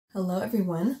Hello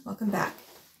everyone, welcome back.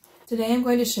 Today I'm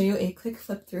going to show you a quick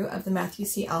flip through of the Matthew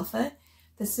C. Alpha.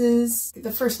 This is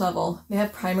the first level. They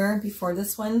have primer before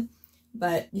this one,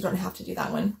 but you don't have to do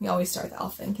that one. We always start with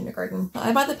Alpha in kindergarten.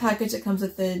 I bought the package that comes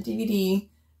with the DVD,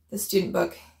 the student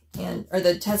book, or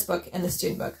the test book and the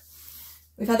student book.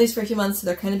 We've had these for a few months, so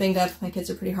they're kind of banged up. My kids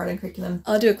are pretty hard on curriculum.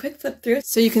 I'll do a quick flip through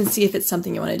so you can see if it's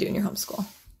something you want to do in your homeschool.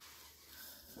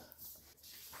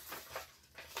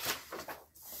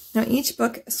 Now each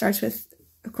book starts with,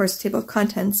 of course, a table of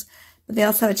contents, but they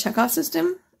also have a checkoff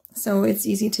system, so it's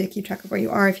easy to keep track of where you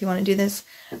are if you want to do this.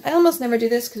 I almost never do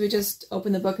this because we just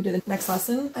open the book and do the next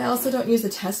lesson. I also don't use the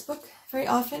test book very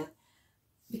often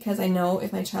because I know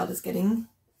if my child is getting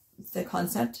the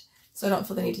concept, so I don't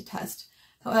feel the need to test.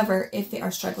 However, if they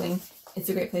are struggling, it's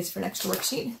a great place for an extra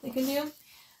worksheet they can do.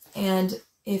 And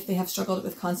if they have struggled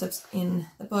with concepts in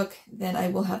the book, then I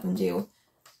will have them do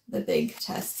the big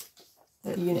tests.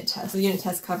 The unit tests. The unit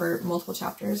tests cover multiple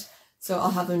chapters, so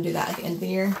I'll have them do that at the end of the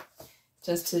year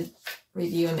just to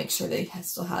review and make sure they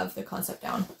still have the concept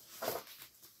down.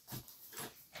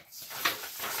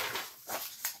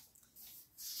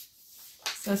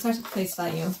 So it starts with place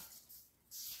value.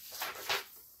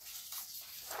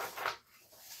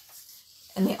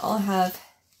 And they all have,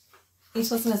 each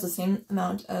lesson has the same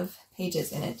amount of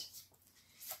pages in it.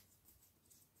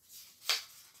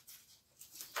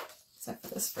 Except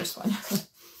for this first one.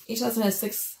 Each lesson has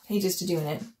 6 pages to do in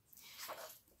it.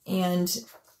 And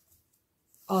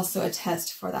also a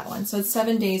test for that one. So it's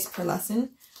 7 days per lesson,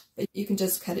 but you can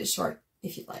just cut it short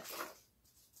if you'd like.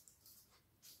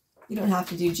 You don't have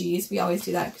to do G's. We always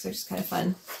do that because they're just kind of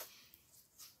fun.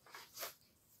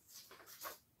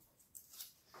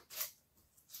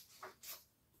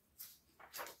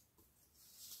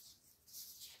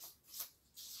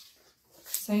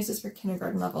 So I use this for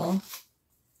kindergarten level.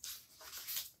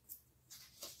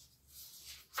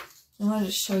 I wanted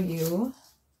to show you,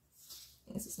 I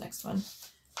think it's this next one.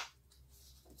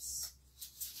 Oops.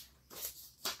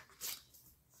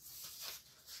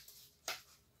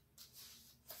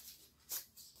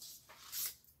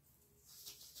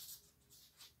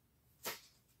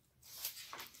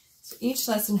 So each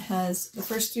lesson has, the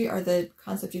first 3 are the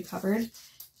concept you covered,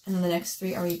 and then the next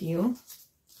 3 are review.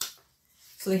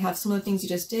 So they have some of the things you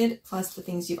just did, plus the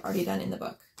things you've already done in the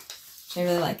book. I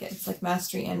really like it. It's like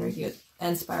mastery and review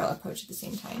and spiral approach at the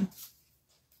same time.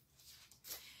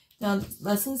 Now,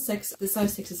 lesson 6, this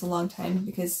size 6 is a long time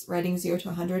because writing 0 to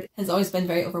 100 has always been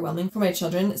very overwhelming for my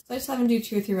children. So I just have them do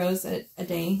 2 or 3 rows a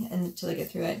day until they get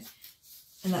through it.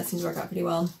 And that seems to work out pretty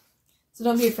well. So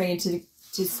don't be afraid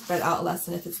to spread out a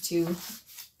lesson if it's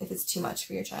too much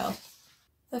for your child.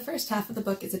 The first half of the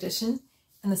book is addition,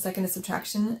 and the second is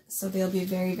subtraction, so they'll be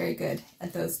very, very good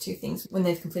at those 2 things when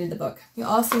they've completed the book. You'll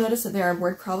also notice that there are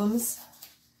word problems.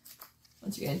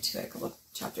 Once you get into a couple of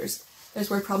chapters, there's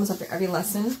word problems after every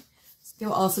lesson. So they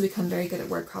will also become very good at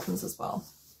word problems as well.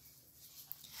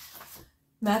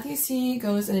 Matthew C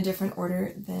goes in a different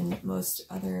order than most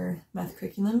other math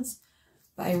curriculums,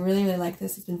 but I really, really like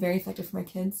this. It's been very effective for my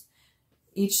kids.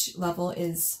 Each level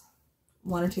is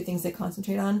 1 or 2 things they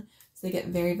concentrate on, so they get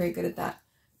very, very good at that.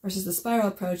 Versus the spiral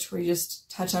approach where you just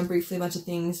touch on briefly a bunch of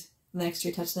things, and the next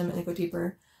year you touch them and they go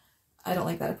deeper. I don't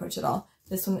like that approach at all.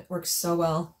 This one works so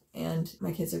well, and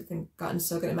my kids have gotten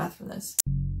so good at math from this.